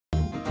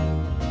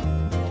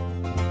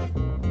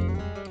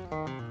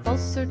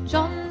Foster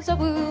John's a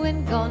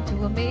wooing, gone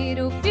to a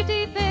meadow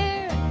beauty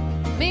fair.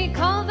 Me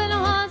Colvin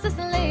was this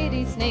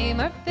lady's name,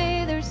 her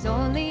father's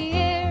only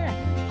heir.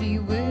 He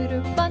wooed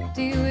her, but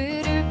he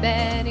wooed her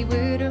bed, he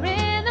wooed her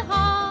in the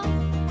hall,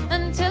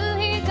 until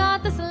he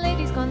got this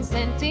lady's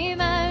consent, he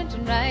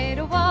mounted right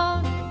a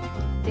wall.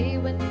 They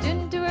went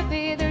into her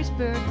father's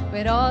burg,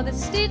 where all the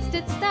steeds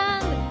did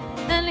stand,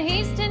 and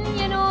he's tin,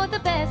 you know, the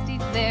best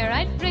eats there,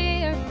 I'd free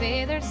her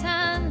father's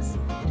hands.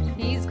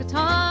 He's got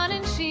on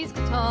and she's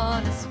got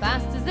on, as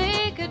fast as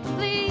they could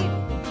flee,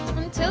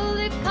 until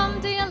they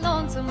come to a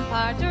lonesome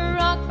part of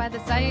rock by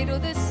the side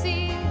of the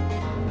sea.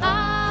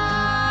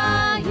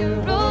 Ah, you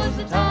rose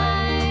the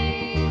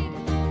tide,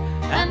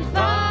 and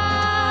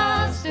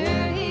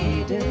faster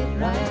he did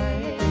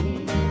ride.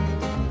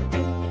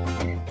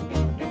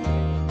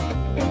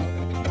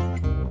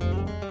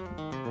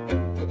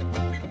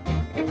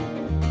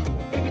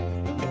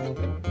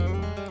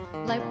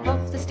 Like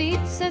off the steed,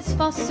 says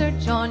Foster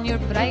John, your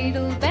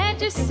bridal bed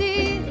you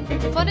see,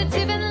 for it's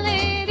even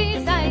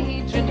ladies I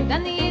he trimmed,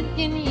 and the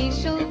Indian ye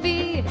shall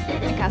be.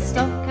 And cast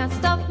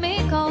off, me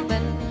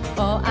Colvin,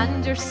 oh,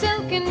 and your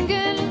silken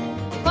gown,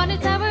 for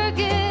it's ever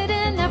good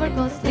and ever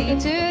costly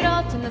to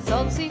rot in the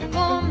salt sea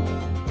foam.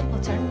 I'll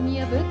turn ye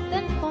about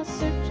then,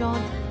 Foster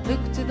John,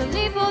 look to the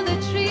leaf of the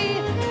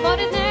tree, for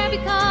it ne'er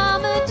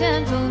become a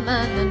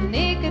gentleman and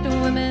naked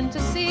women to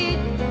see.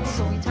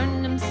 So he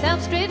turned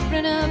himself straight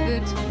round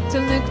about to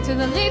look to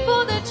the leaf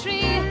of the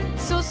tree.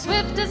 So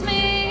swift as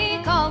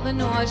me Colvin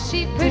was,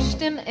 she pushed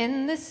him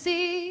in the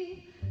sea.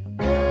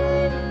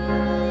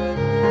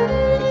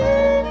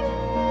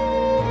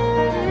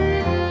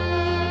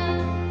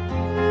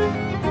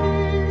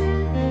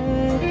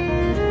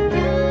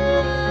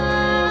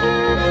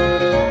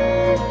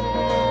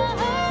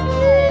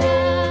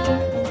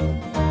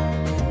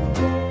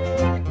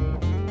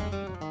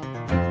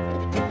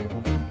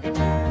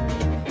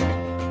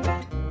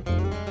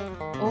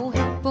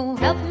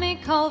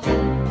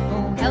 Colvin,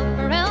 oh help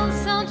or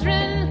else I'll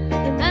drown,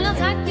 and I'll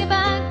take you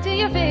back to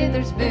your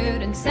father's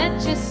boot and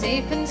set you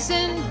safe and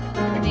sound.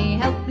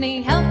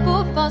 Nee help,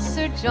 oh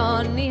Foster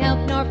John, nee help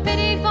nor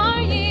pity for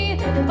ye,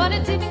 but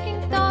it's even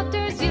King's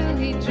daughters you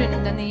he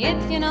drowned, and the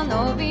Indian'll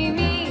no be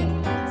me.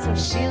 So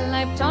she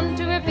leapt on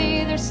to her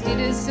father's steed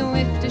as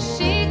swift as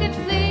she could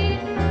flee,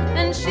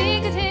 and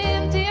she got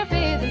him to your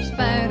father's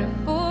bower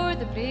afore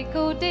the break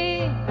o'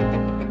 day.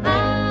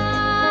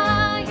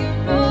 Ah, you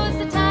rose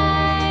the tide,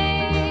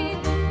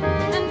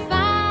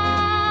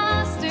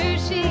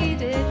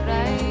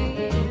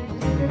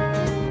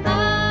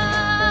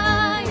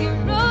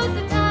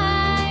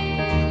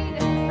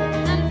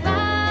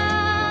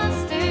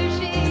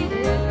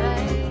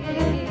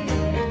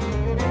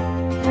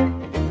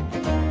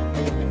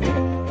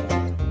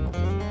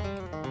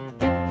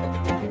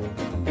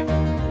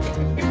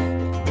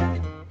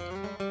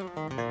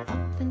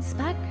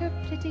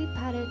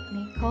 parrot,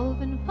 me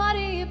Colvin, what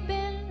have you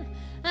been?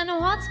 And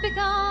what's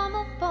become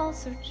of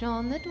Foster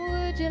John that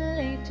would you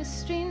lay to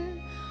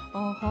stream?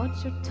 Oh, hold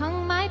your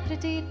tongue, my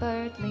pretty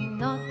bird, lay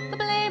not the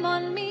blame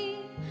on me,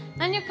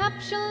 and your cup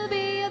shall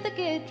be of the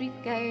good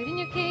regard, in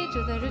your cage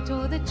of the root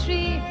o' the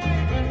tree.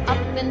 Up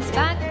then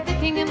spak the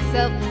king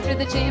himself through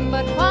the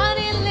chamber while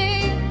he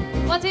lay.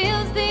 What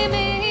ails thee,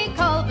 me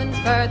Colvin's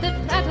bird,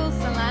 that prattles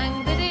so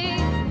lang the day?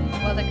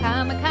 Well, there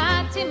came a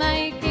cat to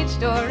my cage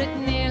door, it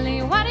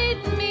nearly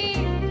worried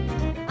me.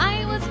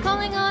 I was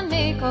calling on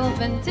me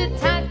Colvin to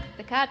take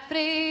the cat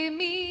frae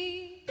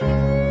me.